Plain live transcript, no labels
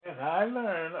I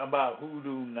learn about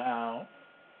hoodoo now?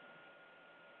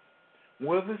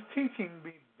 Will this teaching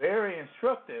be very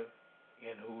instructive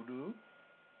in hoodoo?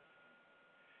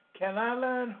 Can I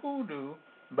learn hoodoo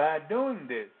by doing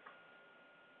this?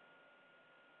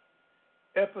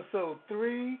 Episode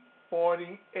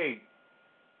 348,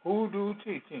 Hoodoo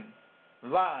Teaching,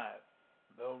 live,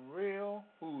 the Real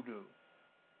Hoodoo.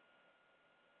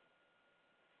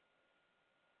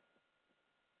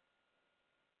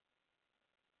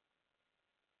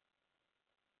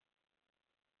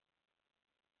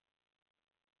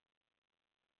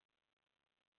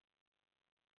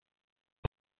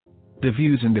 The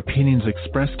views and opinions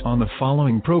expressed on the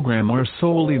following program are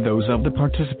solely those of the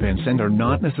participants and are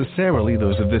not necessarily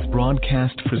those of this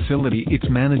broadcast facility, its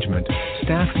management,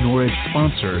 staff, nor its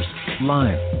sponsors.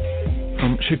 Live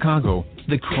from Chicago,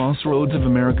 the crossroads of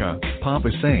America, Papa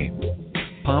Say.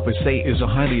 Papa Say is a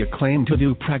highly acclaimed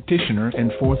Hoodoo practitioner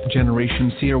and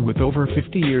fourth-generation seer with over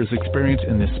 50 years' experience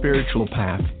in the spiritual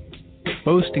path.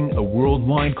 Boasting a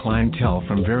worldwide clientele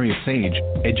from various age,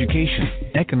 education,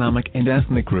 economic, and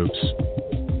ethnic groups.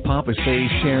 Papa Say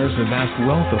shares a vast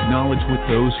wealth of knowledge with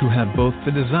those who have both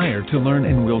the desire to learn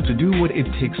and will to do what it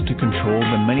takes to control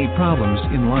the many problems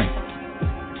in life.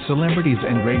 Celebrities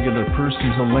and regular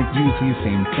persons alike use these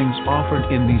same things offered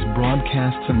in these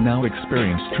broadcasts and now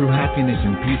experience true happiness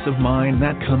and peace of mind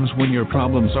that comes when your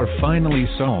problems are finally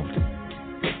solved.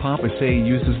 Papa Say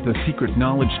uses the secret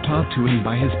knowledge taught to him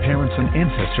by his parents and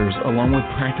ancestors along with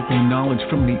practical knowledge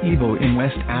from the Igbo in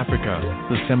West Africa,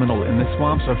 the Seminole in the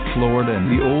swamps of Florida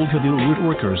and the old Hoodoo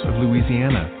rootworkers of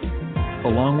Louisiana.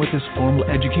 Along with his formal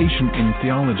education in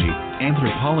theology,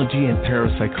 anthropology and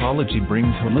parapsychology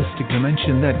brings holistic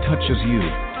dimension that touches you.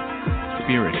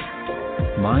 Spirit,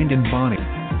 mind and body.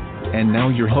 And now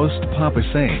your host Papa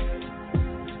Say.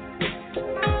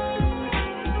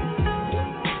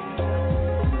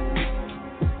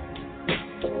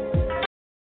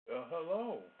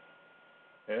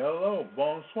 Hello,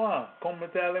 bonsoir,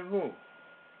 comment allez-vous?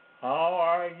 How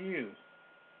are you?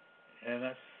 And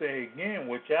I say again,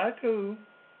 which I do,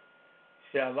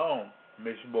 shalom,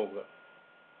 Mishboga.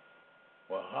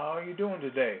 Well, how are you doing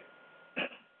today?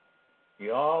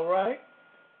 You all right?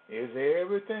 Is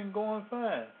everything going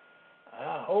fine?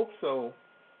 I hope so.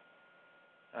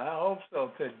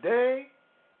 Today,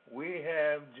 we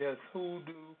have just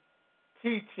Hoodoo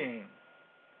Teaching.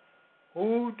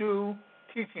 Hoodoo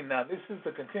Teaching. Now, this is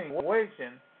the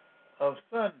continuation of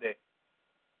Sunday,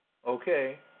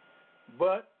 okay?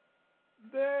 But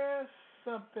there's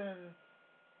something,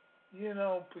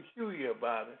 peculiar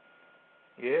about it.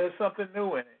 Yeah, there's something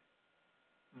new in it.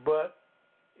 But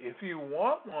if you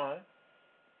want one,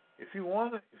 if you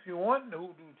want the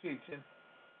Hoodoo Teaching,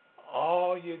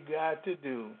 all you got to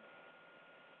do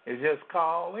is just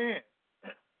call in,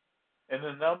 and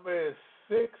the number is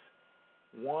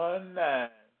 619.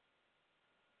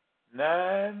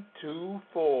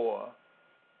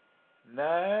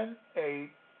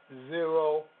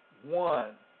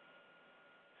 924-9801.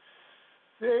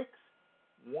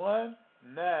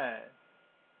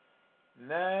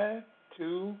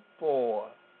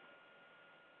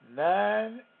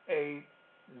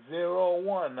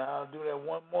 Now I'll do that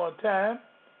one more time.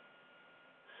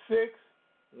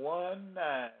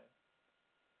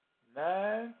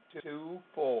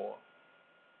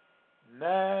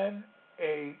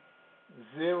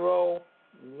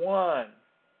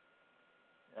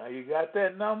 Now you got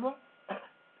that number?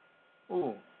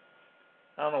 Ooh,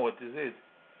 I don't know what this is.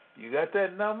 You got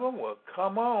that number? Well,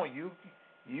 come on, you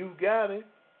got it,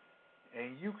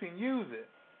 and you can use it.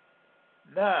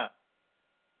 Now,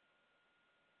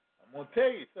 I'm gonna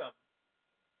tell you something.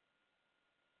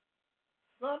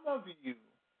 Some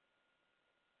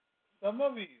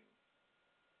of you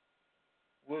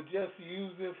will just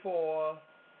use it for,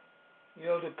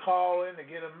 to call in to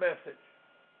get a message.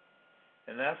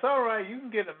 And that's all right. You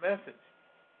can get a message.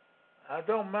 I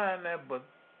don't mind that, but,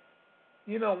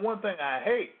 one thing I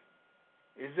hate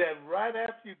is that right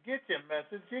after you get your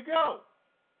message, you go.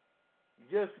 You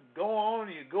just go on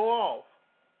and you go off.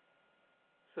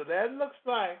 So that looks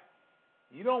like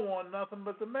you don't want nothing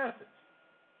but the message.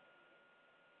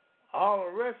 All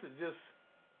the rest is just,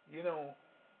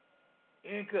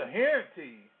 incoherent to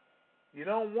you. You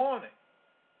don't want it.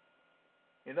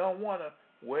 You don't want to,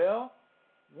 well,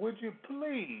 would you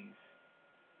please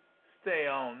stay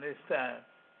on this time?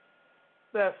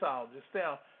 That's all. Just stay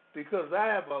on. Because I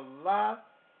have a lot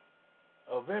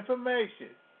of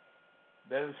information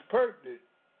that is pertinent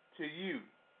to you.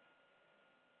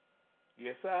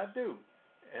 Yes, I do.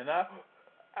 And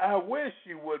I wish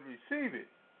you would receive it.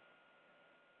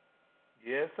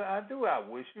 Yes, I do. I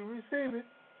wish you receive it.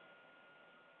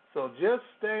 So just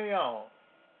stay on.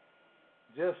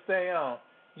 Just stay on.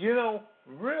 You know,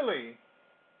 really,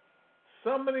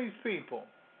 some of these people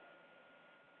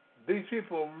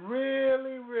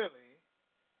really, really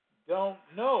don't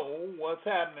know what's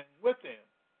happening with them.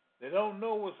 They don't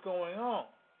know what's going on.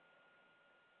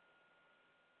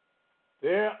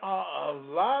 There are a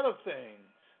lot of things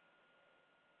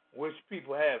which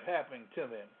people have happening to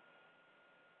them.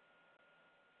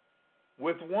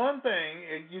 With one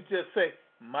thing, you just say,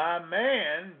 my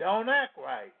man don't act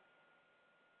right.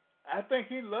 I think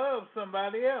he loves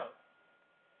somebody else.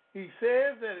 He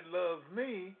says that he loves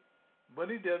me, but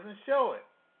he doesn't show it.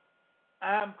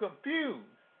 I'm confused.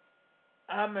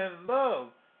 I'm in love,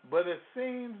 but it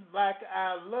seems like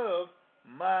I love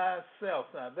myself.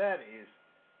 Now that is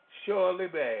surely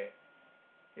bad.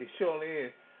 It surely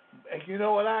is. And you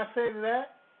know what I say to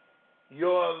that?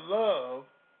 Your love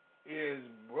is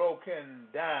broken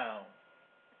down.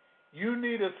 You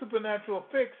need a supernatural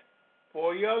fix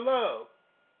for your love.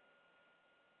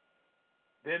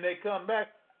 Then they come back,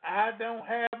 I don't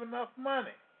have enough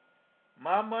money.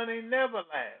 My money never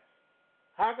lasts.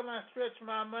 How can I stretch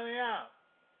my money out?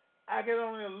 I get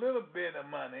only a little bit of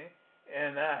money,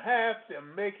 and I have to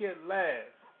make it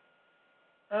last.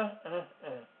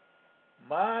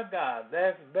 My God,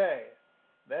 that's bad.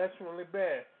 That's really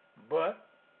bad. But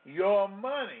your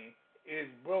money is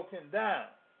broken down.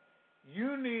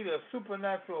 You need a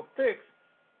supernatural fix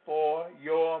for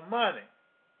your money.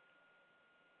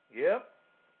 Yep.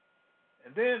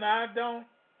 And then I don't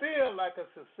feel like a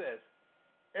success.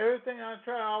 Everything I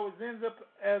try always ends up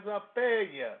as a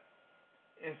failure.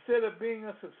 Instead of being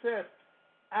a success,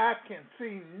 I can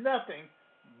see nothing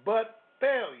but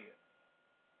failure.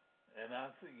 And I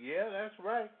say, yeah, that's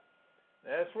right.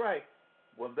 That's right.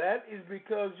 Well, that is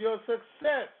because your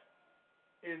success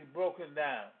is broken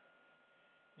down.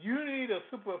 You need a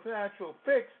supernatural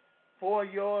fix for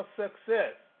your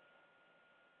success.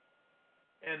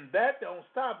 And that don't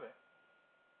stop it.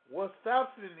 What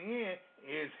stops it in the end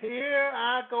is here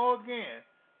I go again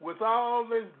with all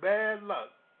this bad luck.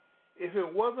 If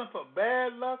it wasn't for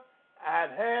bad luck,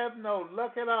 I'd have no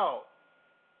luck at all.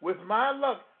 With my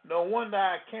luck, no wonder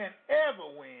I can't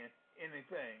ever win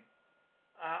anything.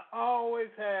 I always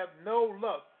have no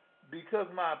luck because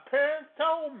my parents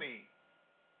told me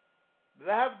that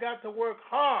I've got to work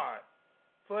hard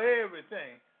for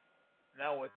everything.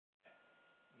 Now, with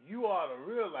you ought to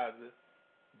realize it,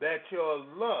 that your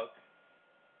luck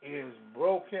is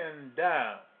broken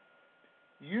down.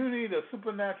 You need a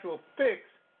supernatural fix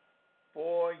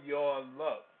for your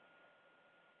luck.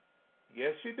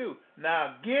 Yes, you do.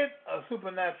 Now, get a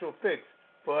supernatural fix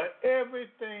for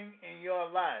everything in your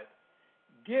life.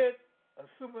 Get a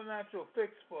supernatural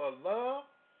fix for love,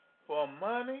 for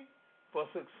money, for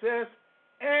success,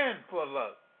 and for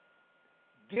luck.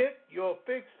 Get your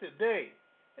fix today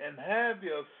and have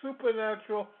your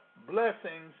supernatural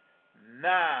blessings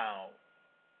now.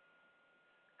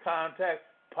 Contact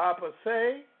Papa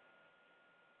Say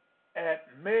at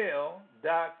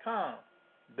mail.com.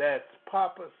 That's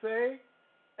Papa Say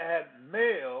at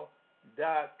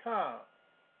mail.com.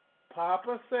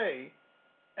 Papa Say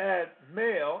at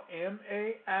mail,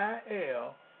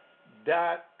 MAIL.com.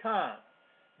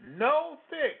 No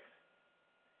fix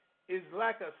is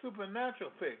like a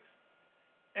supernatural fix,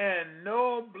 and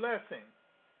no blessing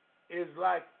is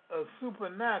like a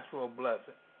supernatural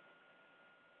blessing.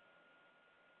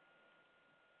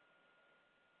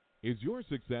 Is your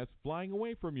success flying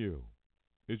away from you?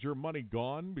 Is your money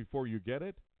gone before you get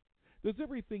it? Does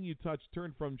everything you touch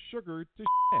turn from sugar to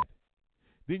shit?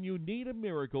 Then you need a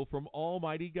miracle from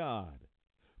Almighty God.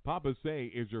 Papa Say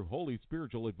is your holy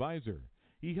spiritual advisor.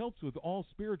 He helps with all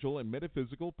spiritual and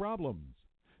metaphysical problems.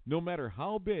 No matter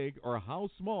how big or how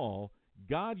small,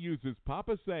 God uses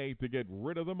Papa Say to get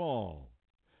rid of them all.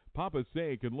 Papa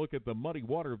Say can look at the muddy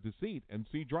water of deceit and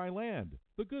see dry land,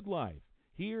 the good life,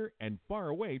 here and far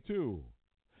away too.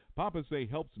 Papa Say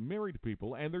helps married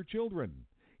people and their children.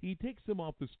 He takes them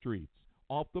off the streets,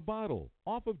 off the bottle,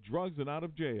 off of drugs and out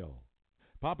of jail.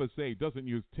 Papa Say doesn't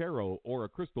use tarot or a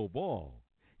crystal ball.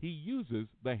 He uses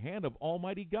the hand of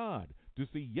Almighty God to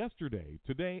see yesterday,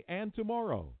 today, and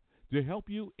tomorrow to help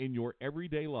you in your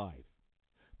everyday life.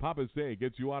 Papa Say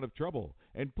gets you out of trouble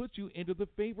and puts you into the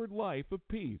favored life of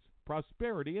peace,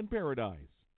 prosperity, and paradise.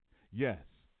 Yes.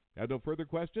 Have no further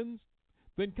questions?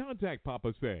 Then contact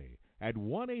Papa Say at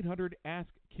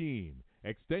 1-800-ASK-KEEN,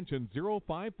 extension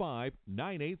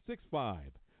 055-9865.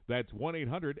 That's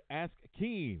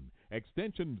 1-800-ASK-KEEN,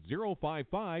 extension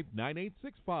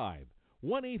 055-9865.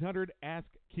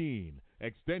 1-800-ASK-KEEN,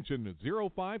 extension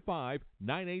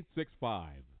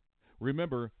 055-9865.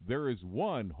 Remember, there is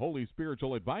one holy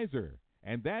spiritual advisor,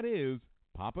 and that is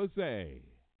Papa Say.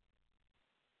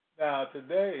 Now,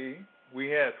 today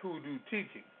we have Hoodoo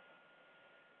Teaching.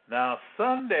 Now,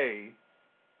 Sunday,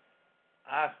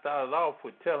 I started off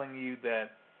with telling you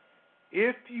that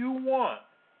if you want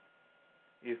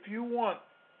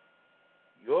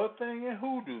your thing in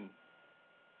Hoodoo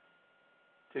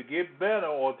to get better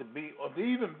or to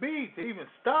even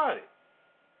start it,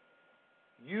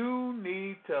 you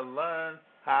need to learn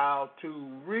how to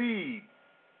read.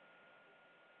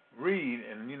 Read,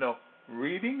 and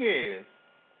reading is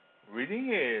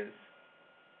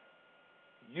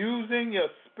using your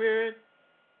spirit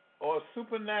or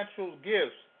supernatural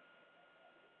gifts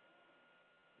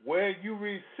where you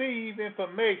receive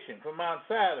information from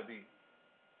outside of you.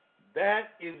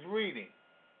 That is reading.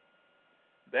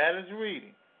 That is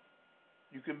reading.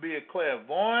 You can be a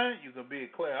clairvoyant, you can be a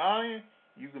clairaudient,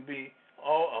 you can be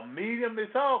a medium.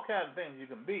 It's all kinds of things you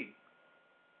can be.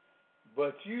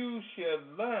 But you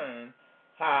should learn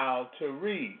how to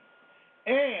read.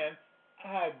 And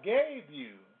I gave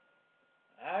you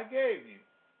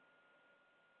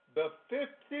the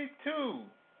 52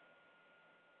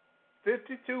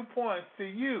 points to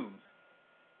use.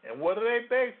 And what are they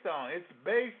based on? It's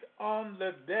based on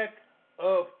the deck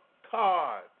of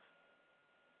cards.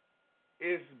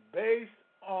 It's based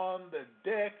on the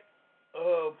deck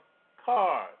of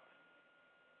cards.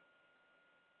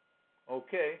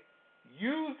 Okay?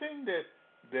 Using the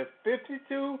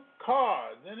 52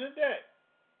 cards in the deck,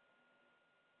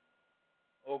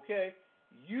 okay,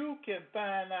 you can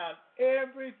find out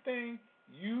everything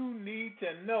you need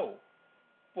to know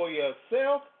for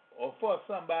yourself or for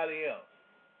somebody else.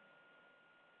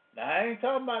 Now, I ain't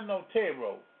talking about no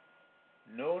tarot.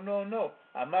 No.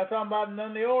 I'm not talking about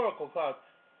none of the oracle cards.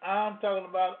 I'm talking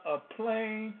about a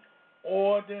plain,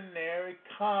 ordinary,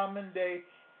 common day,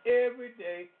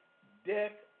 everyday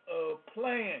deck of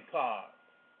playing cards.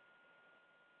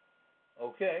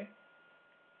 Okay?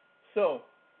 So,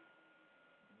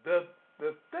 the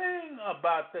thing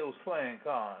about those playing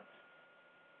cards,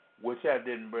 which I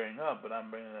didn't bring up, but I'm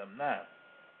bringing them now,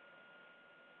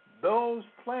 those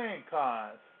playing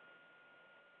cards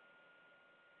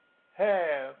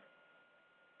have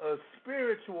a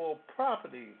spiritual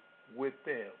property with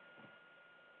them.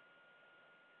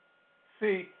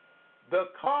 See, the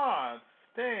cards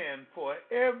stand for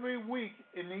every week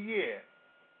in the year,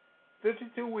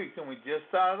 52 weeks, and we just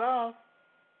started off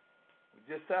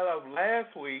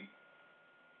last week,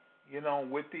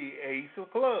 with the Ace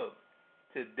of Clubs.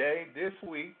 Today, this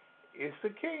week, it's the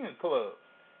King of Clubs,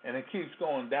 and it keeps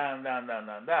going down.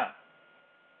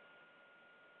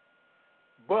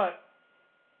 But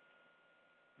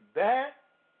that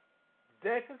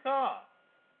deck of cards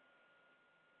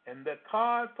and the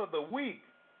card for the week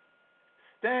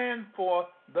stand for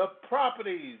the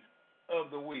properties of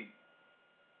the week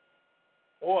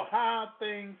or how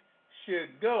things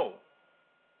should go.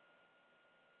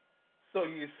 So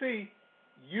you see,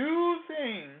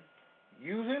 using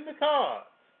the cards,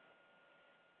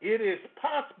 it is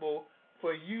possible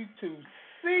for you to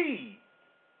see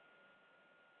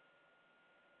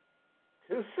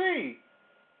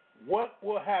what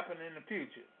will happen in the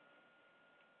future.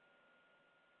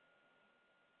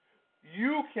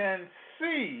 You can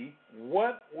see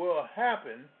what will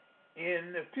happen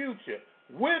in the future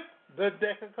with the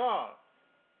deck of cards.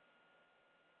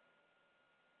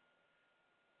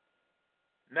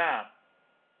 Now,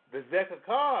 the deck of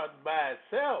cards by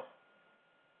itself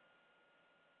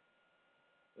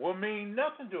will mean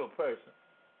nothing to a person.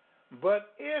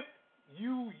 But if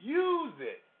you use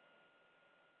it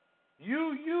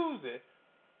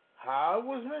how it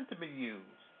was meant to be used.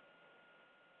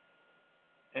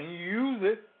 And you use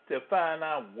it to find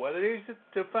out what it is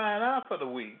to find out for the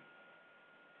week.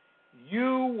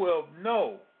 You will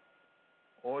know,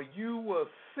 or you will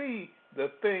see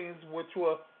the things which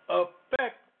will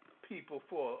affect people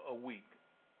for a week.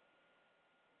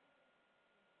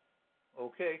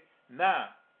 Okay?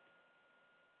 Now,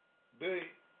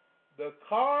 the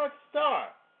cards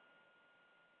start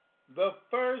the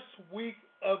first week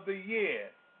of the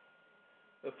year.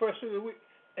 The first week of the week.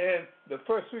 And the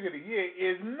first week of the year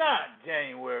is not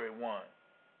January 1.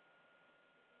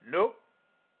 Nope.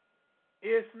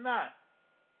 It's not.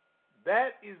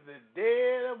 That is the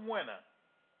dead of winter.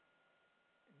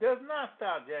 It does not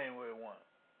start January 1.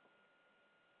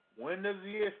 When does the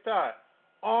year start?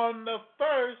 On the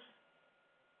first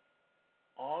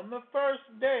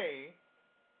day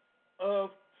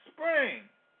of spring.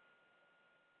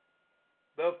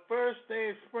 The first day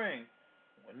of spring.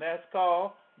 When that's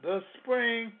called the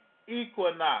spring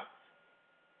equinox,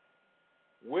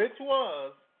 which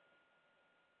was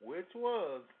which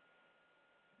was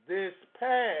this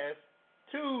past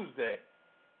Tuesday.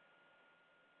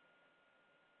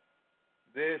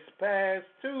 This past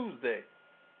Tuesday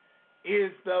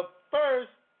is the first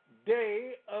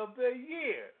day of the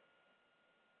year.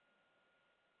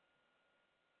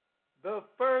 The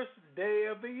first day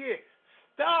of the year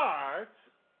starts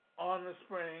on the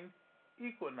spring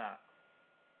equinox.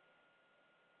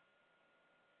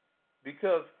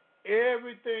 Because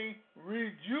everything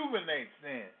rejuvenates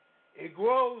then. It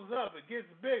grows up, it gets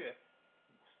bigger,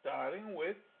 starting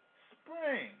with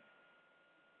spring.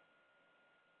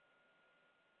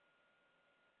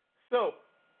 So,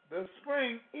 the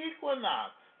spring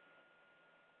equinox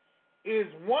is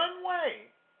one way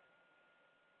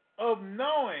of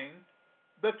knowing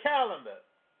the calendar.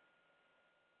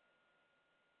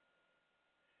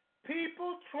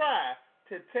 People try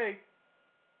to take,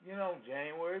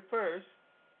 January 1st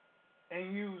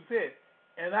and use it.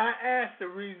 And I ask the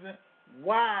reason,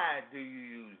 why do you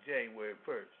use January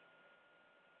 1st?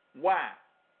 Why?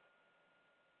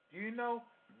 Do you know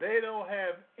they don't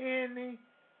have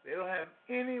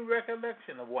any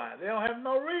recollection of why. They don't have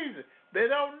no reason. They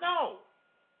don't know.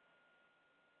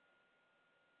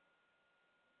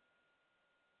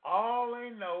 All they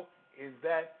know is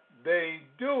that they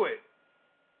do it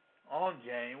on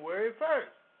January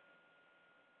 1st.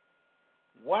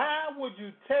 Why would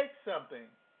you take something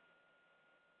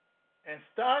and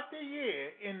start the year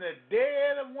in the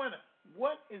dead of winter?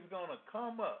 What is going to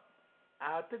come up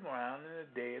out the ground in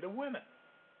the dead of winter?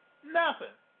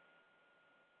 Nothing.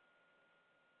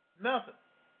 Nothing.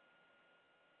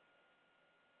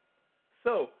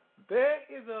 So there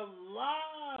is a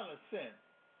lot of sense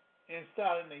in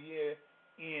starting the year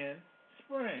in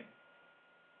spring,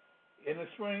 in the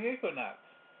spring equinox.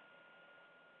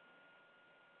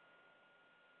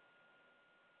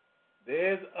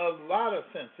 There's a lot of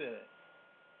sense in it.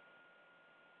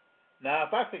 Now,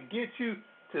 if I could get you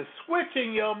to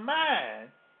switching your mind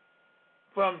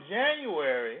from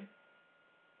January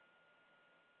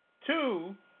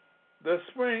to the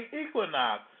spring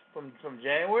equinox, from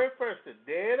January 1st, the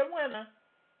dead of winter,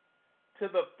 to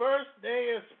the first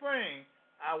day of spring,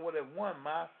 I would have won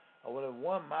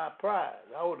my prize.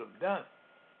 I would have done it.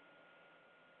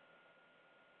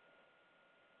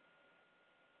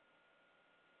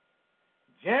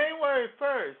 January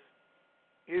 1st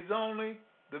is only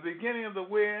the beginning of the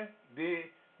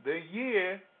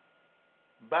year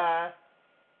by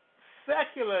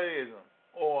secularism,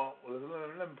 or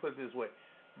let me put it this way,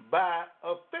 by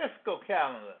a fiscal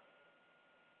calendar.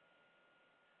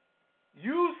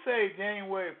 You say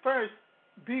January 1st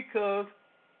because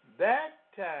that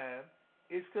time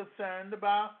is concerned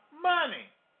about money,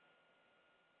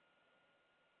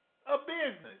 a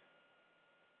business.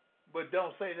 But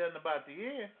don't say nothing about the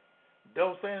year.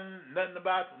 Don't say nothing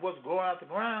about what's growing out the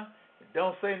ground.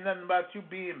 Don't say nothing about you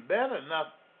being better enough.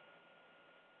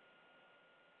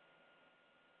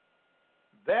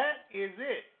 That is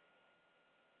it.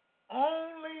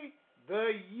 Only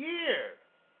the year.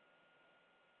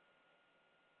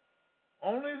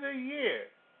 Only the year.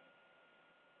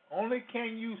 Only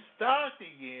can you start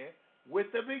the year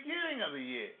with the beginning of the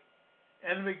year.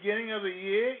 And the beginning of the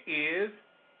year is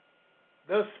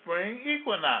the spring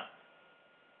equinox.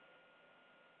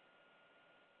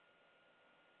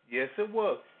 Yes, it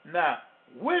was. Now,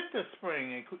 with the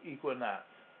spring equinox,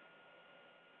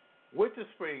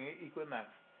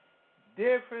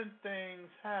 different things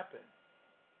happen.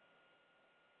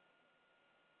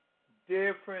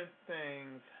 Different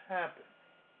things happen.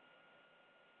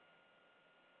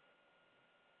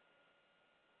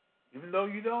 Even though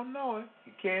you don't know it,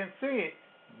 you can't see it,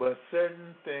 but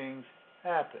certain things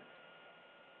happen.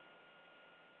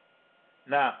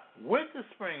 Now, with the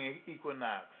spring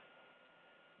equinox,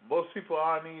 most people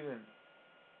aren't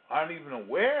even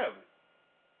aware of it.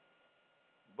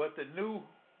 But the new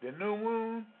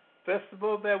moon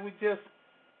festival that we just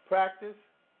practiced,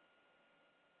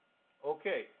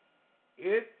 okay,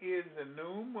 it is the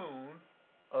new moon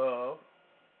of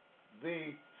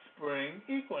the spring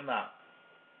equinox.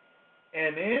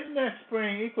 And in that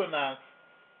spring equinox,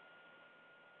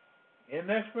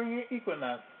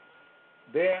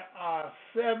 there are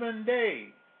 7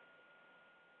 days.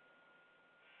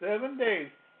 7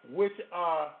 days, which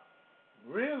are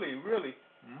really, really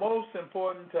most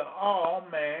important to all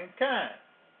mankind.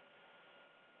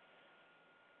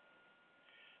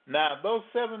 Now, those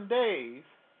 7 days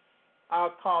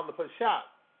are called the Pesach,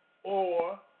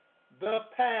 or the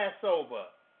Passover.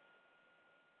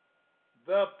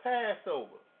 The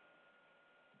Passover.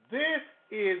 This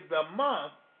is the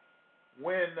month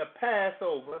when the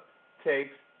Passover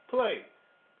takes place.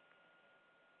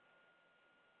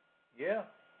 Yeah,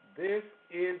 this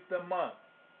is the month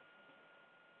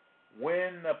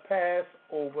when the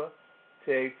Passover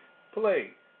takes place.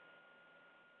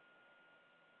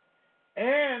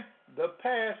 And the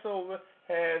Passover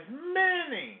has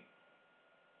many,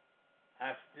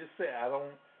 I just say, I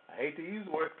hate to use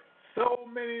the word, so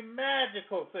many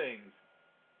magical things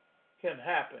can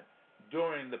happen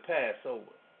during the Passover.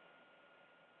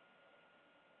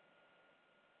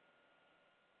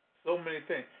 So many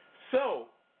things. So,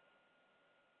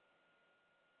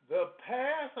 the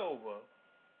Passover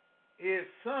is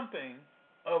something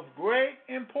of great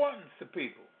importance to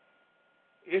people.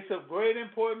 It's of great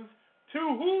importance to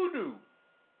hoodoo.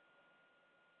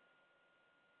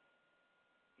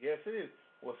 Yes, it is.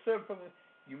 Well, certainly,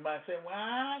 you might say, well,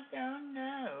 I don't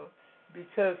know,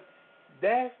 because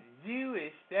that's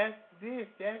Jewish, that's this,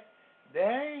 that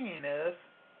ain't us.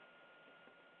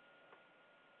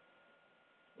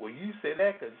 Well, you say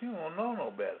that because you don't know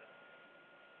no better.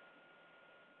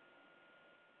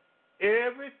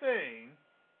 Everything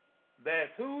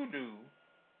that's hoodoo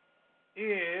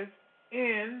is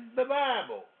in the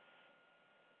Bible.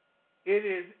 It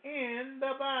is in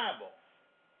the Bible.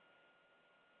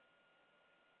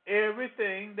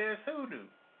 Everything that's hoodoo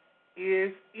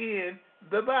is in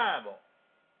the Bible.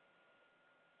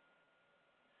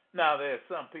 Now, there's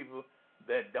some people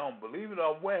that don't believe it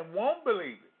or won't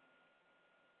believe it.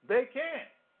 They can't.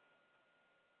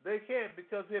 They can't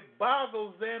because it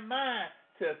boggles their mind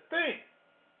to think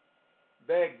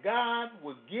that God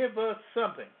would give us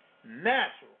something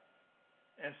natural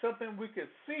and something we could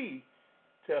see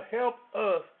to help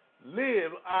us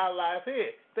live our life here.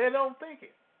 They don't think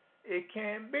it. It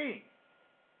can't be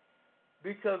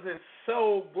because it's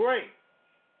so great.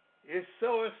 It's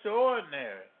so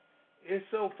extraordinary. It's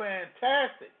so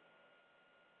fantastic.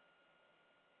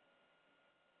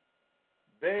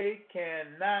 They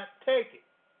cannot take it.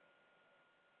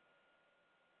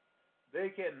 They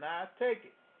cannot take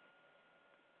it.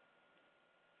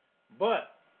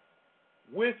 But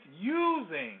with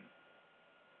using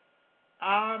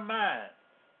our minds,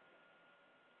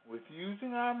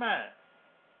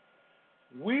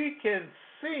 we can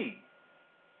see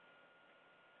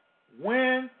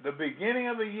when the beginning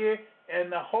of the year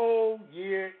and the whole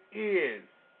year is.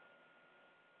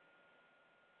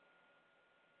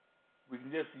 We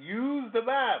can just use the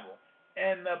Bible,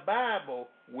 and the Bible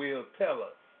will tell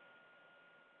us.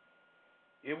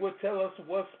 It will tell us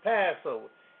what's Passover.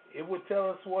 It will tell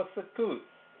us what's Sukkot.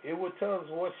 It will tell us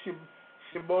what's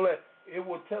Shibboleth. It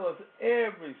will tell us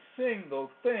every single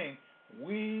thing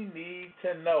we need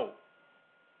to know.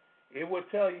 It will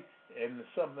tell you, and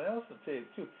something else will tell you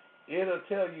too, it'll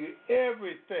tell you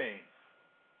everything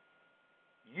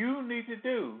you need to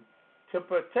do to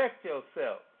protect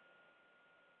yourself.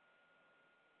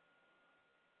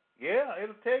 Yeah,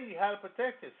 it'll tell you how to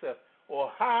protect yourself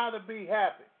or how to be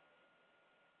happy.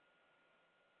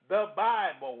 The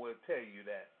Bible will tell you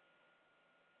that.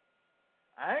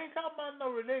 I ain't talking about no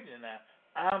religion now.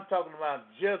 I'm talking about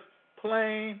just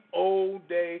plain, old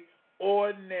day,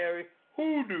 ordinary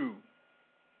hoodoo.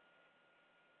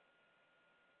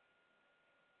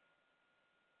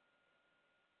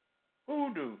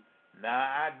 Hoodoo. Now,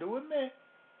 I do admit,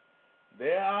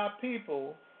 there are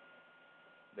people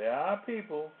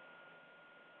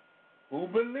who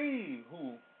believe,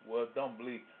 don't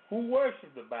believe, who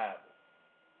worship the Bible.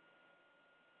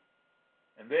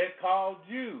 And they're called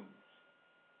Jews.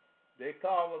 They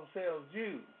call themselves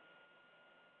Jews.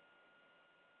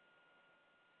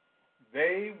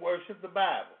 They worship the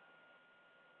Bible.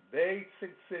 They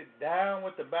sit down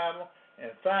with the Bible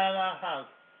and find out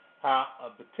how a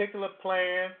particular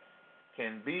plan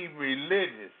can be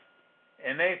religious.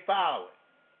 And they follow it.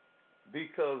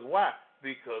 Because why?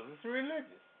 Because it's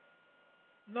religious.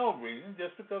 No reason,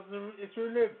 just because it's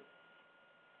religious.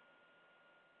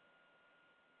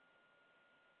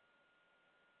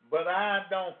 But I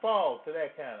don't fall to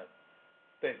that kind of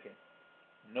thinking.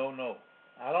 No.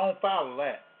 I don't follow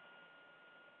that.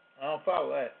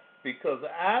 Because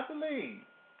I believe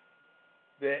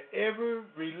that every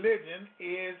religion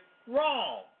is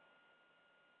wrong.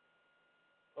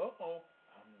 I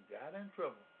got in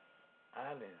trouble.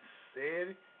 I done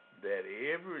said that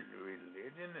every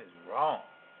religion is wrong.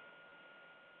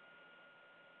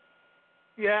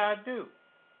 Yeah, I do.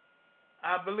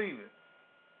 I believe it.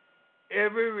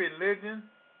 Every religion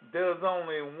does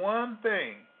only one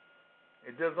thing.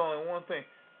 It does only one thing.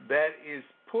 That is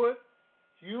put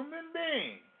human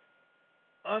beings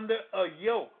under a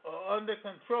yoke or under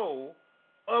control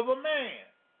of a man.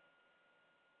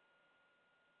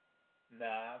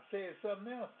 Now, I've said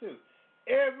something else too.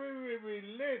 Every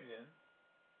religion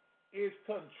is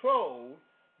controlled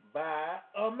by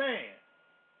a man.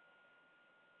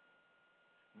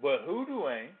 But hoodoo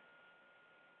ain't,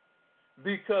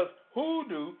 because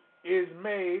hoodoo is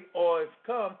made or it's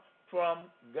come from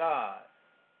God.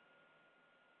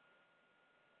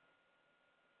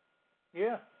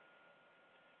 Yeah.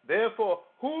 Therefore,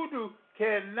 hoodoo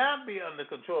cannot be under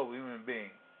control of human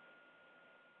beings.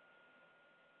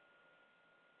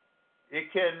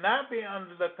 It cannot be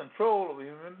under the control of a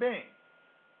human being.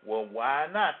 Well, why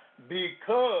not?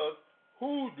 Because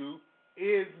hoodoo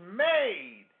is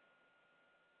made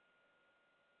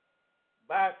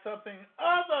by something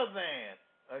other than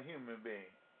a human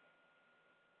being.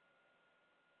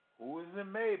 Who is it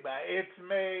made by? It's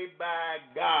made by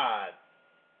God.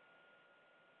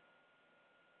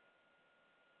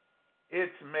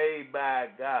 It's made by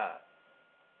God.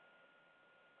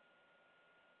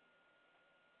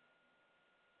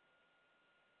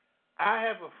 I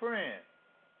have a friend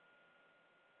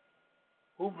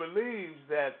who believes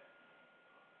that,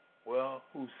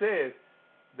 who says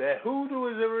that hoodoo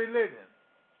is a religion.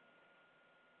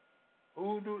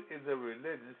 Hoodoo is a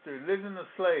religion. It's the religion of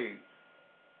slaves.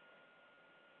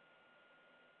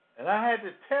 And I had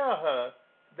to tell her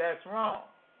that's wrong.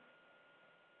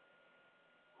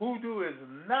 Hoodoo is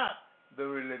not the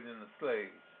religion of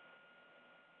slaves.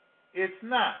 It's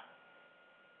not.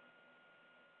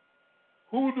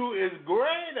 Hoodoo is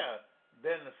greater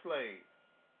than the slave.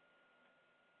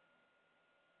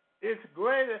 It's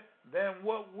greater than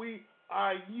what we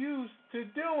are used to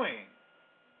doing.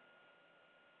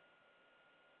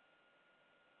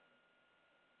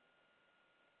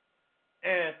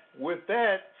 And with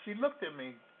that, she looked at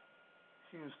me.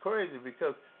 She was crazy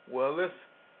because,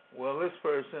 this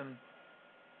person,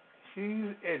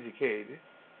 she's educated.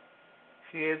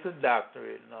 She is a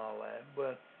doctorate and all that,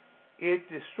 but it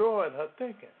destroyed her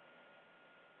thinking.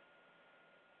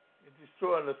 It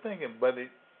destroyed her thinking,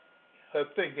 her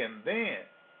thinking then.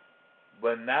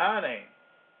 But now it ain't.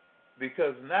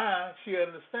 Because now she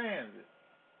understands it.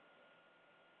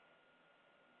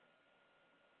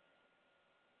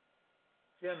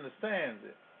 She understands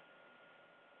it.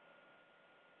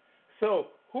 So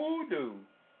hoodoo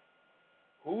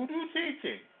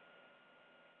teaching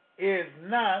is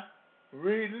not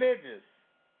religious.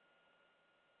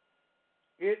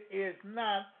 It is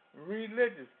not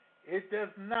religious. It does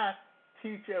not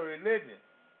teach a religion.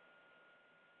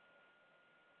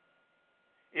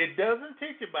 It doesn't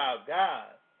teach about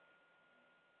God,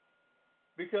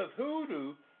 because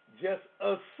hoodoo just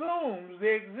assumes the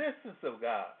existence of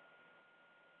God.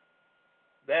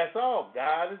 That's all.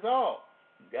 God is all.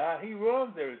 God, He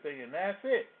runs everything, and that's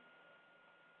it.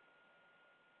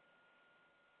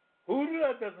 Hoodoo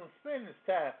doesn't spend his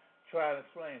time trying to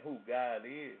explain who God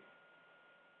is.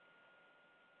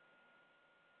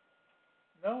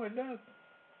 No, it doesn't.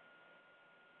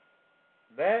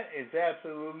 That is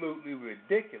absolutely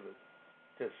ridiculous,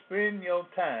 to spend your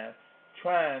time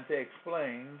trying to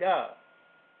explain God.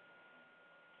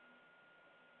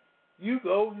 You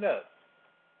go nuts.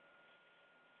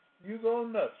 You go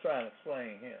nuts trying to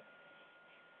explain Him.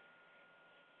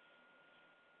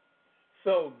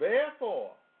 So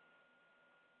therefore,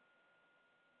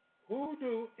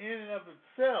 hoodoo in and of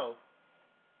itself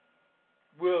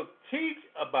will teach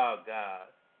about God,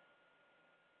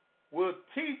 will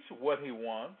teach what He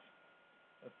wants,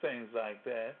 things like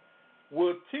that,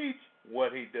 will teach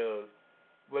what He does,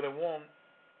 but it won't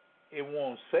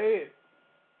say it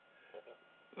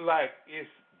like it's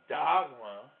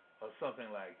dogma or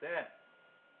something like that.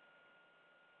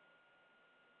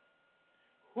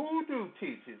 Hoodoo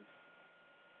teaches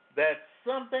that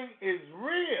something is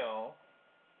real,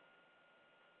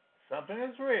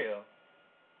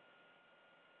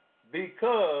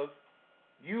 because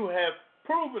you have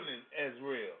proven it as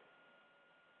real.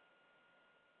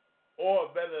 Or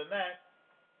better than that,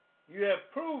 you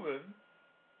have proven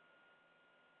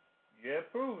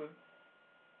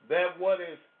that what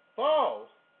is false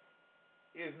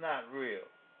is not real.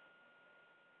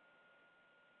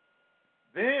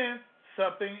 Then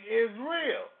something is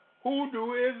real.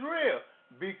 Hoodoo is real,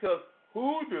 because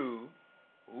hoodoo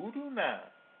now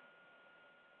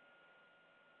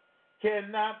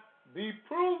cannot be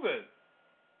proven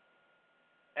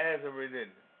as a religion.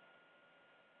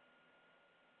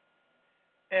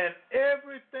 And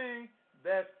everything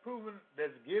that's proven,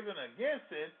 that's given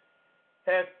against it,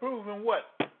 has proven what?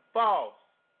 False.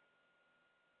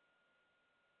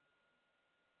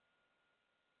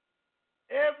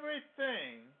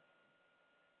 Everything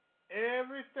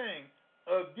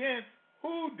against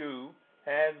hoodoo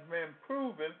has been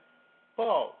proven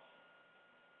false.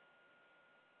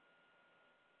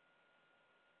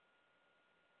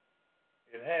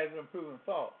 It has been proven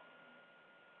false.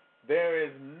 There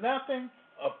is nothing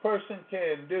a person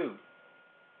can do.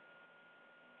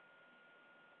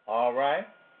 All right?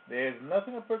 There's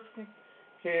nothing a person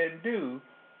can do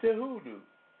to hoodoo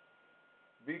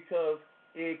because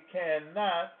it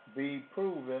cannot be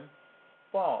proven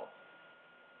false.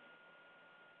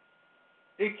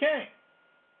 It can't.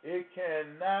 It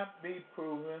cannot be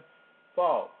proven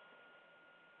false.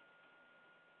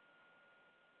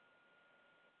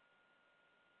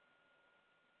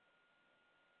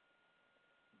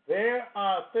 There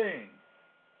are things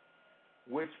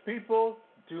which people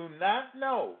do not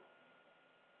know,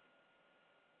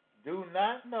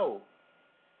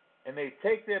 and they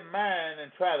take their mind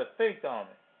and try to think on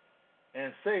it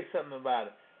and say something about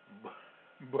it.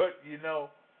 But the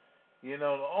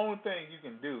only thing you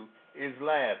can do is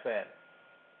laugh at it.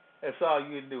 That's all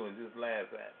you can do is just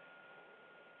laugh at it.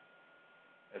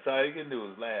 That's all you can do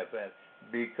is laugh at it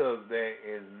because there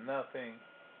is nothing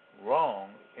wrong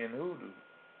in hoodoo.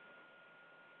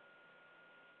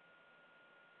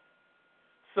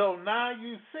 So now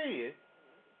you see it.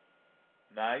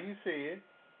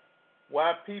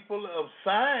 Why people of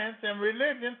science and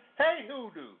religion hate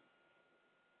hoodoo.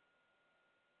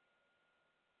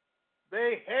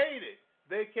 They hate it.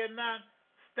 They cannot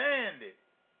stand it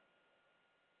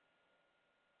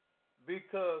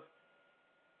because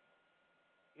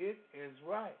it is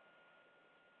right.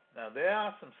 Now there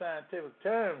are some scientific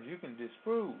terms you can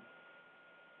disprove.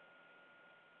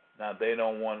 Now they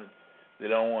don't want it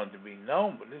to be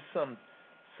known, but there's some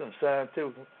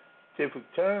scientific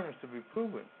terms to be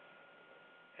proven,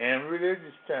 and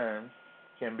religious terms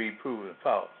can be proven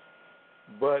false.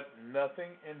 But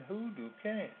nothing in hoodoo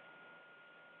can.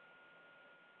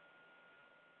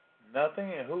 Nothing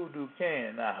in hoodoo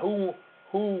can. Now,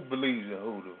 who believes in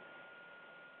hoodoo?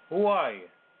 Who are you?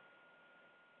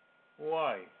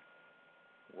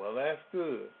 Well, that's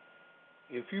good.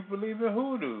 If you believe in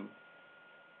hoodoo,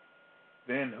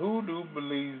 then hoodoo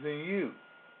believes in you.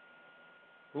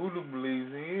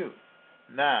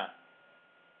 Now,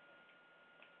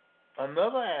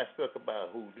 another aspect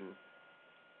about hoodoo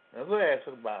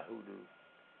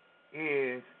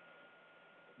is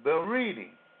the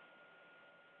reading.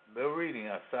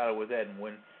 I started with that and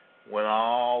went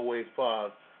all the way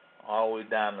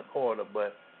down the corridor,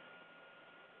 but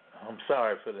I'm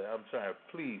sorry for that. I'm sorry.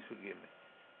 Please forgive me.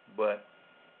 But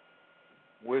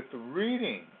with the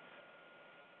reading,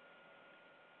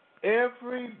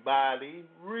 everybody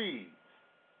reads.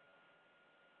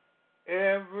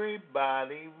 And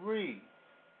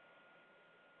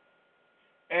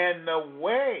the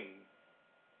way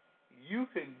you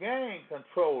can gain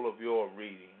control of your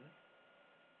reading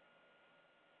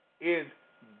is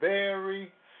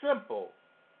very simple.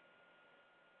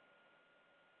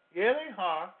 It ain't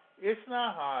hard. It's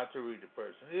not hard to read a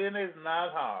person. It is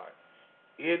not hard.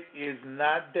 It is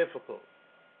not difficult.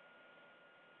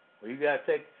 You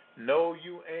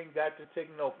ain't got to take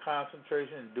no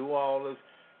concentration and do all this,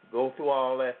 go through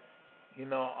all that,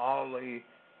 all the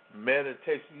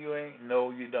meditation.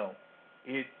 You don't.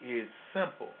 It is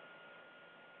simple.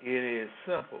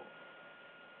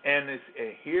 And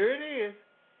here it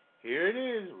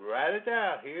is. Write it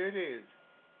down. Here it is.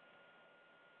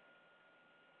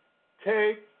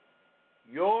 Take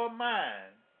your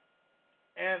mind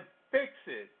and fix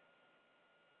it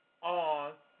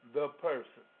on the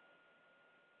person.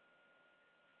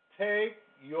 Take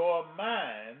your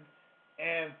mind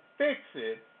and fix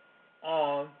it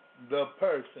on the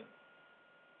person.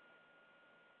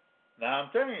 Now I'm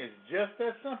telling you, it's just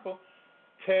that simple.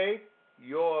 Take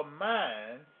your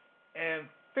mind and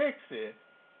fix it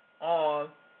on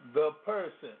the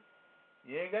person.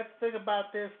 You ain't got to think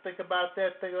about this, think about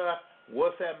that, think about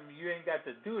what's happening. You ain't got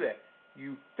to do that.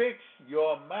 You fix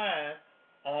your mind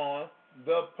on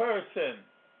the person.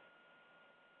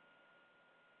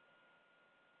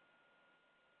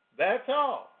 That's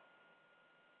all.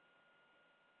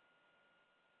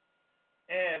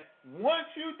 And once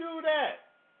you do that,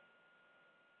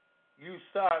 you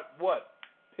start what?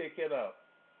 Pick it up.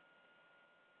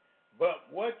 But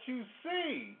what you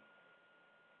see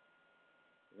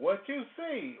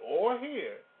or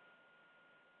hear,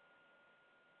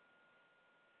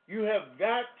 you have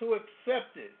got to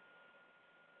accept it.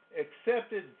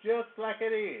 Accept it just like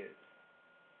it is.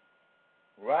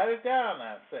 Write it down,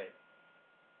 I say.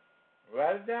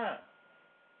 Write it down.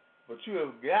 But you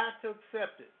have got to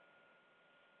accept it.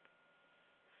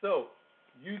 So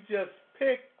you just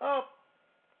pick up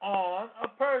on a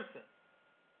person,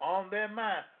 on their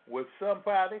mind. With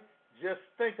somebody, just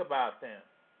think about them.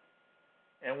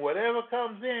 And whatever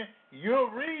comes in, you're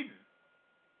reading.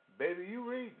 Baby, you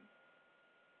reading.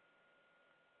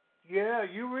 Yeah,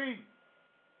 you reading.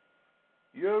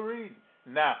 You're reading.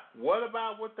 Now, what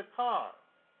about with the cards?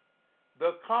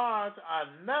 The cards are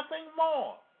nothing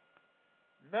more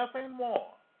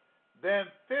than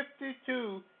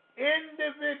 52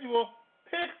 individual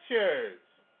pictures.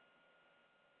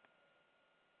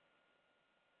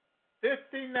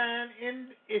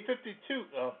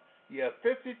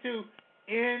 52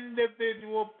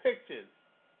 individual pictures.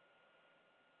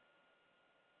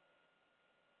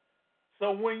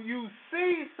 So when you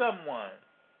see someone,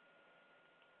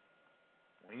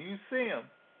 when you see them,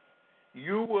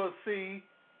 you will see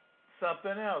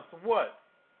something else. What?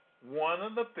 One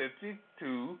of the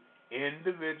 52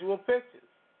 individual pictures.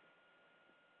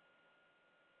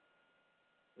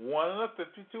 One of the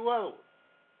 52 other ones.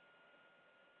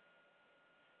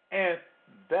 And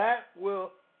that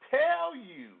will tell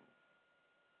you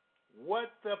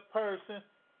what the person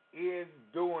is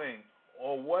doing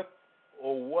or what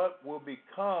will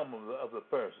become of the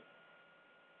person.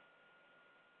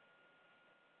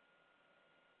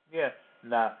 Yeah.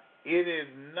 Now, it is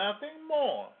nothing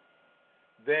more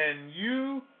than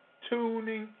you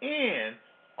tuning in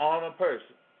on a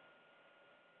person.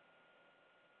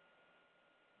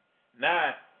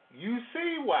 Now, you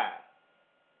see why.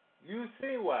 You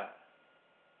see why.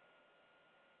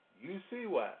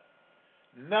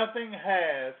 Nothing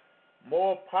has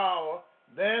more power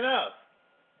than us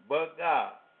but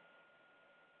God.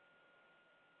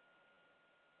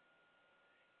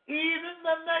 Even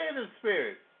the negative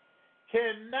spirits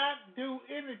cannot do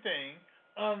anything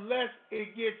unless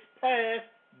it gets past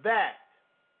that.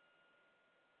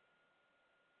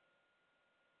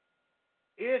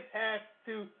 It has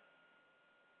to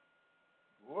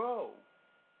grow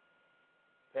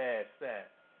past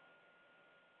that.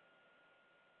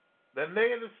 The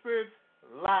negative spirits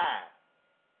lie.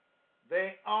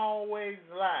 They always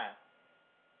lie.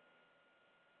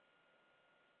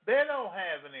 They don't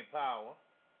have any power.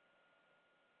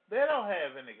 They don't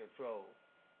have any control.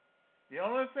 The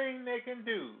only thing they can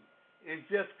do is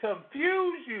just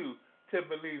confuse you to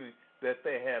believing that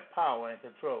they have power and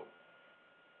control.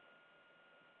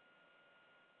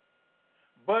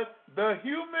 But the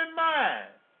human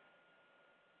mind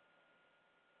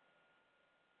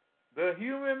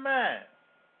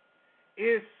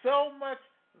is so much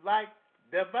like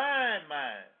divine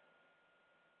mind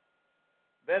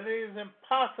that it is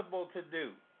impossible to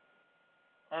do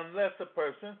unless a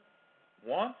person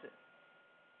wants it.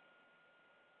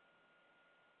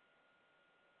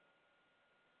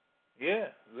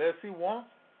 Yeah, unless he wants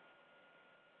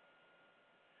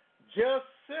it.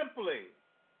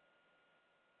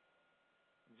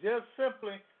 Just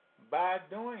simply by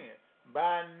doing it,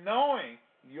 by knowing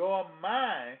your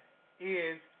mind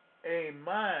is a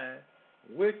mind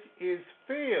which is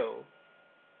filled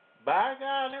by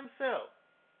God Himself.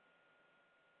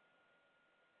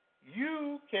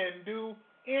 You can do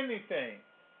anything.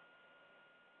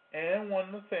 And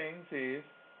one of the things is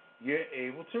you're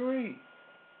able to read.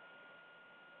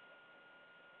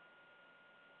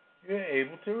 You're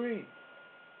able to read.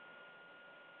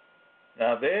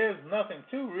 Now, there's nothing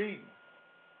to reading.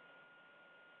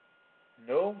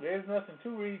 No, there's nothing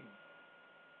to reading.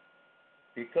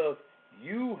 Because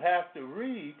you have to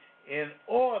read in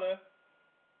order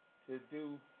to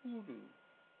do hoodoo.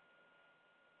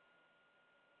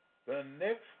 The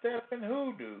next step in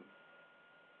hoodoo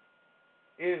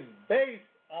is based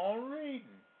on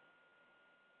reading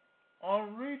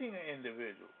an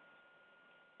individual,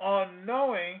 on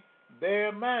knowing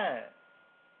their mind.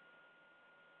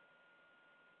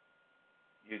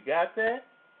 You got that?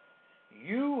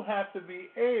 You have to be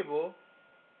able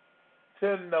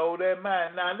to know their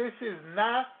mind. Now, this is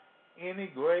not any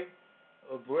great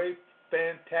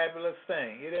fantabulous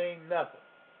thing. It ain't nothing.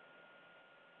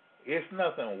 It's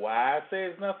nothing. Why I say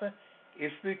it's nothing?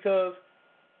 It's because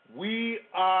we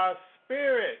are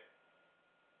spirit.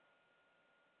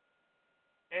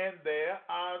 And there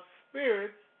are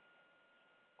spirits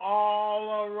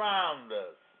all around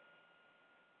us.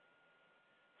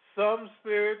 Some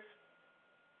spirits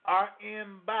are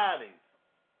in bodies.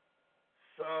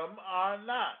 Some are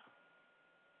not.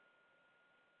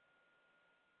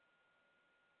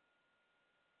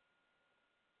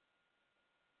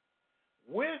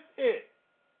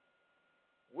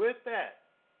 With that,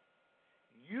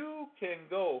 you can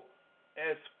go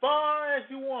as far as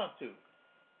you want to.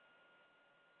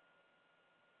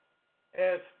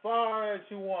 As far as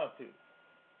you want to.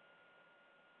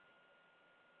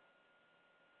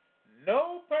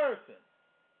 No person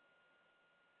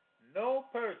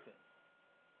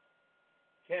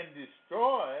can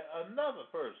destroy another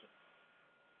person.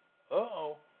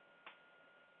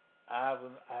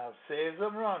 I've said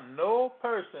something wrong. No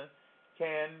person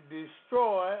can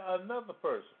destroy another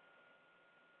person.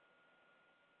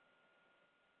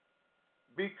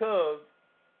 Because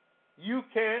you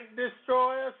can't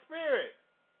destroy a spirit.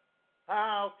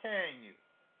 How can you?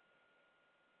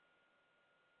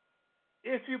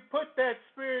 If you put that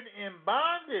spirit in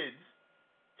bondage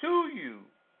to you,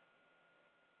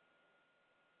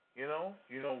 you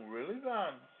don't really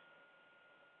bondage.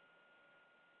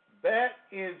 That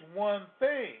is one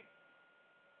thing.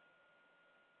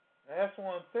 That's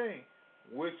one thing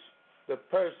which the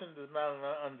person does not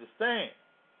understand.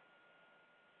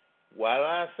 Why do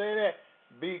I say that?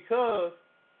 Because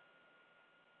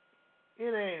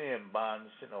it ain't in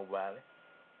bondage to nobody.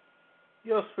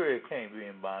 Your spirit can't be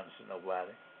in bondage to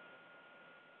nobody.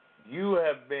 You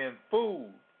have been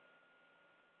fooled.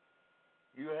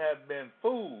 You have been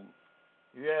fooled.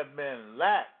 You have been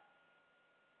lacked.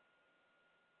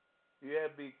 You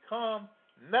have become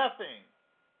nothing.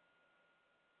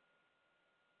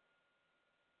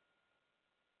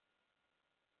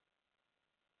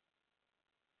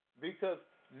 Because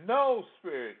no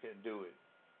spirit can do it.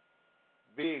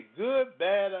 Be it good,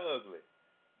 bad, or ugly,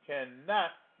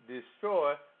 cannot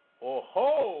destroy or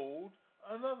hold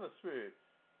another spirit.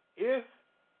 If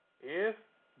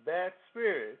that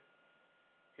spirit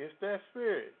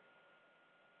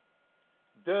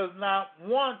does not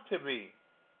want to be.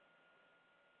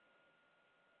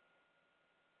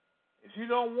 If you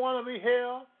don't want to be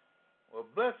held, well,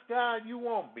 bless God, you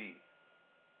won't be.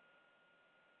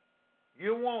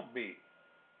 You won't be.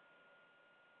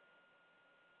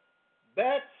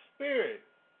 That spirit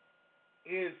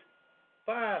is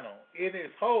final. It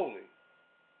is holy.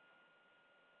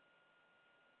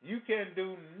 You can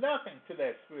do nothing to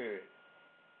that spirit.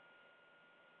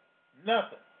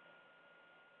 Nothing.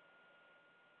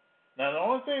 Now, the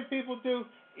only thing people do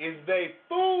is they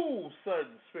fool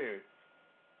certain spirits.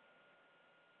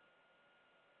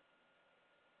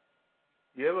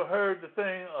 You ever heard the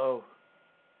thing of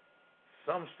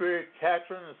some spirit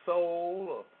capturing the soul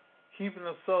or keeping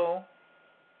the soul?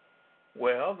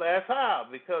 Well, that's how,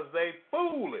 because they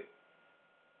fool it.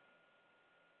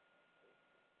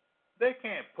 They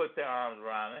can't put their arms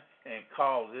around it and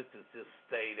cause it to just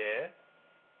stay there.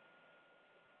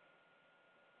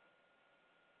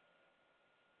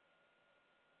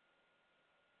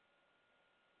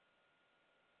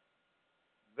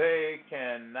 They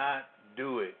cannot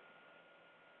do it.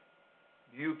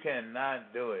 You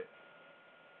cannot do it.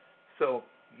 So,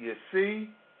 you see,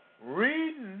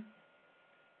 reading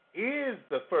is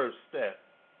the first step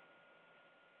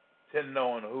to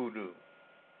knowing hoodoo.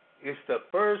 It's the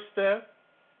first step,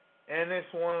 and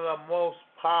it's one of the most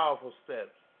powerful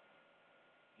steps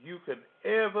you could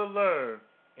ever learn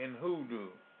in hoodoo.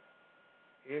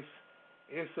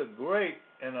 It's a great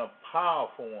and a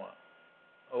powerful one.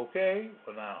 Okay?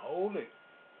 Well, now hold it.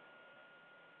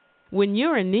 When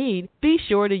you're in need, be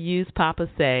sure to use Papa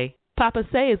Say. Papa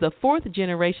Say is a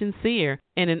fourth-generation seer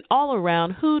and an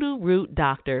all-around hoodoo root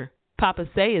doctor. Papa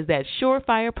Say is that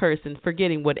surefire person for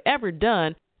getting whatever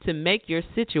done to make your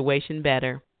situation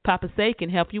better. Papa Say can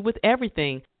help you with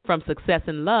everything from success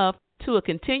in love to a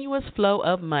continuous flow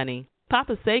of money.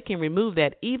 Papa Say can remove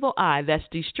that evil eye that's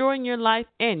destroying your life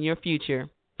and your future.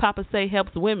 Papa Say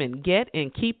helps women get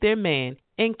and keep their man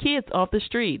and kids off the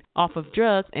street, off of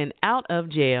drugs, and out of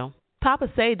jail. Papa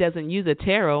Say doesn't use a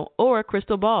tarot or a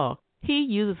crystal ball. He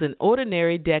uses an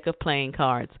ordinary deck of playing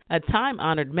cards, a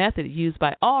time-honored method used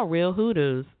by all real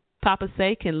hoodoos. Papa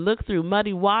Say can look through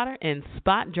muddy water and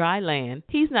spot dry land.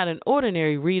 He's not an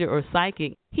ordinary reader or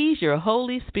psychic. He's your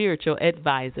holy spiritual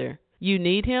advisor. You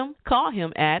need him? Call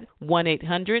him at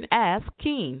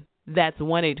 1-800-ASK-KEEN. That's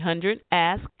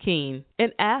 1-800-ASK-KEEN.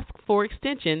 And ask for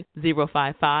extension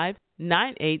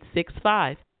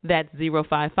 055-9865. That's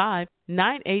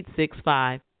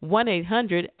 055-9865.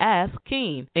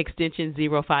 1-800-ASK-KEEN. Extension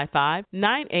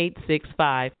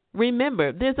 055-9865.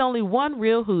 Remember, there's only one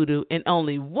real hoodoo and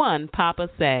only one Papa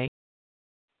Say.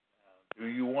 Do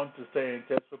you want to stay in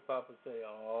touch with Papa Say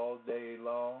all day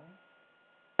long?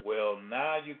 Well,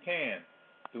 now you can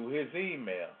through his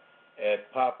email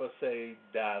at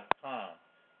papasay.com.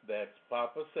 That's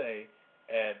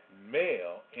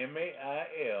papasay@mail,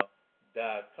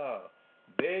 mail.com.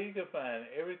 There you can find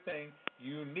everything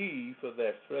you need for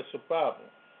that special problem.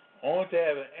 Only to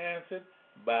have it answered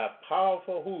by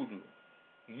powerful hoodoo.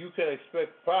 You can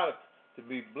expect products to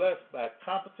be blessed by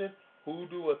competent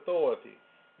hoodoo authority,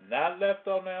 not left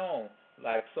on their own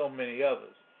like so many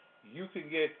others. You can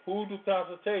get hoodoo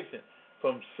consultation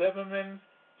from 7 minutes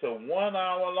to 1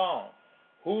 hour long.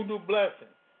 Hoodoo blessings,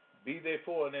 be they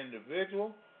for an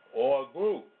individual or a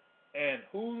group, and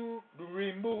hoodoo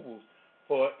removals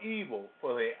for evil,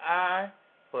 for the eye,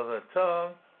 for the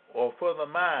tongue, or for the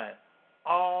mind,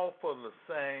 all for the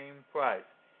same price.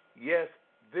 Yes,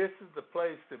 this is the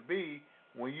place to be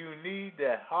when you need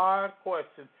that hard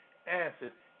question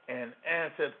answered and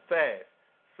answered fast.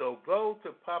 So go to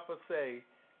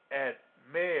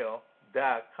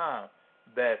papasay@mail.com.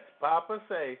 That's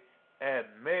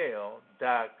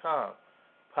papasay@mail.com.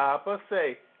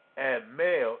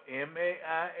 papasay@mail,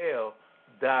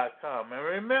 mail.com. And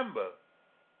remember,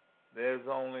 there's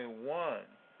only one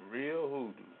Real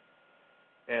Hoodoo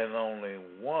and only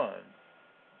one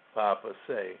Papa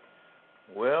Say.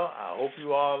 Well, I hope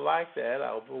you all like that.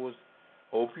 I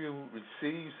hope you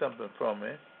received something from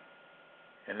it,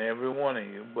 and every one of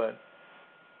you. But,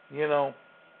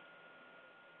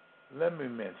 let me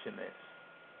mention this.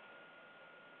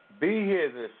 Be here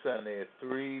this Sunday at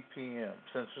 3 p.m.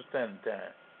 Central Standard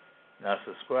Time. Now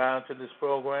subscribe to this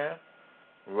program,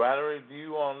 write a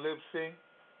review on Lip Sync,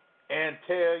 and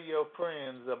tell your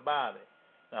friends about it.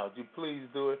 Now, would you please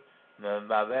do it?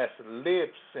 Now that's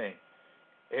Lip Sync.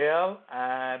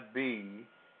 LIBSYN.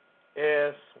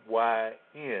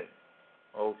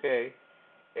 Okay?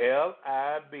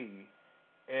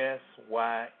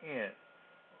 LIBSYN.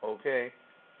 Okay?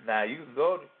 Now you can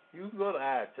go to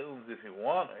iTunes if you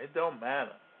want to. It don't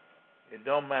matter.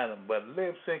 But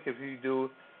Lip Sync, if you do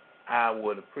it, I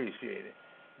would appreciate it.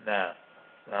 Now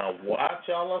watch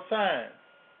all the signs,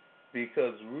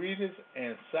 because readers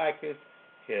and psychics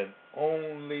can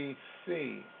only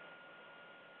see,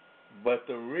 but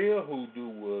the Real Hoodoo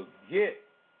will get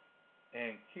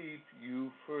and keep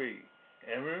you free.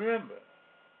 And remember,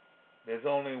 there's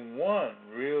only one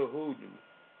Real Hoodoo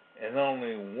and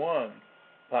only one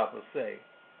Papa Say.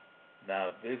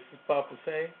 Now, this is Papa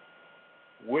Say,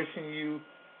 wishing you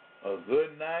a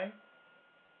good night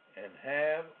and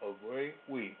have a great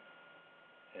week.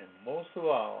 And most of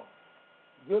all,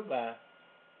 goodbye.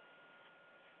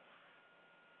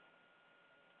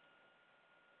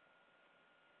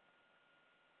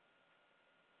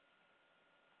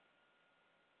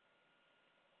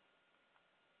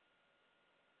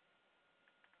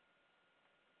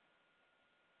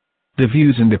 The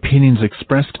views and opinions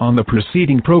expressed on the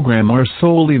preceding program are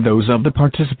solely those of the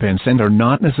participants and are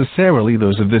not necessarily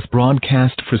those of this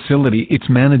broadcast facility, its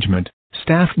management,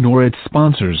 staff, nor its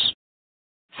sponsors.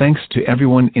 Thanks to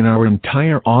everyone in our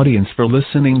entire audience for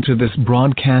listening to this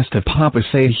broadcast of Papa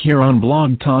Say here on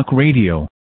Blog Talk Radio.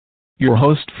 Your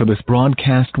host for this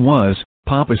broadcast was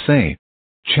Papa Say.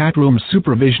 Chatroom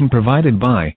supervision provided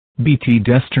by BT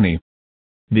Destiny.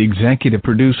 The executive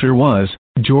producer was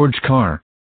George Carr.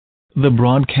 The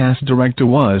broadcast director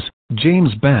was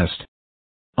James Best.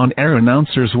 On-air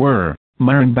announcers were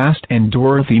Myron Bast and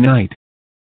Dorothy Knight.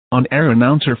 On-air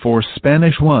announcer for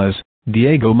Spanish was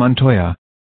Diego Montoya.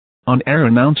 On-air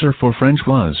announcer for French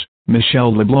was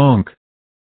Michelle LeBlanc.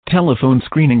 Telephone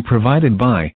screening provided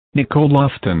by Nicole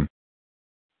Lofton.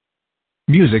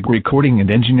 Music recording and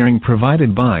engineering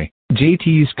provided by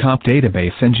JT's Cop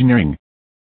Database Engineering.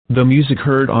 The music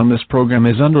heard on this program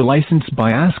is under license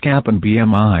by ASCAP and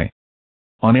BMI.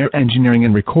 On-air engineering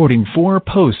and recording for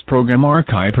post-program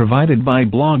archive provided by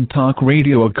Blog Talk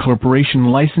Radio, a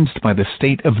corporation licensed by the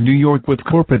state of New York with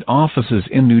corporate offices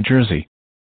in New Jersey.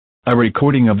 A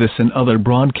recording of this and other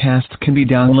broadcasts can be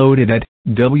downloaded at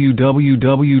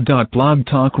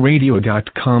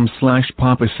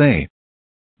www.blogtalkradio.com/papasay.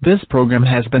 This program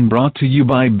has been brought to you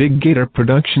by Big Gator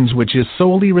Productions, which is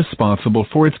solely responsible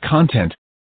for its content.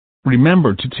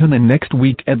 Remember to tune in next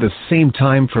week at the same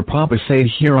time for Papa Say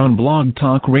here on Blog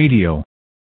Talk Radio.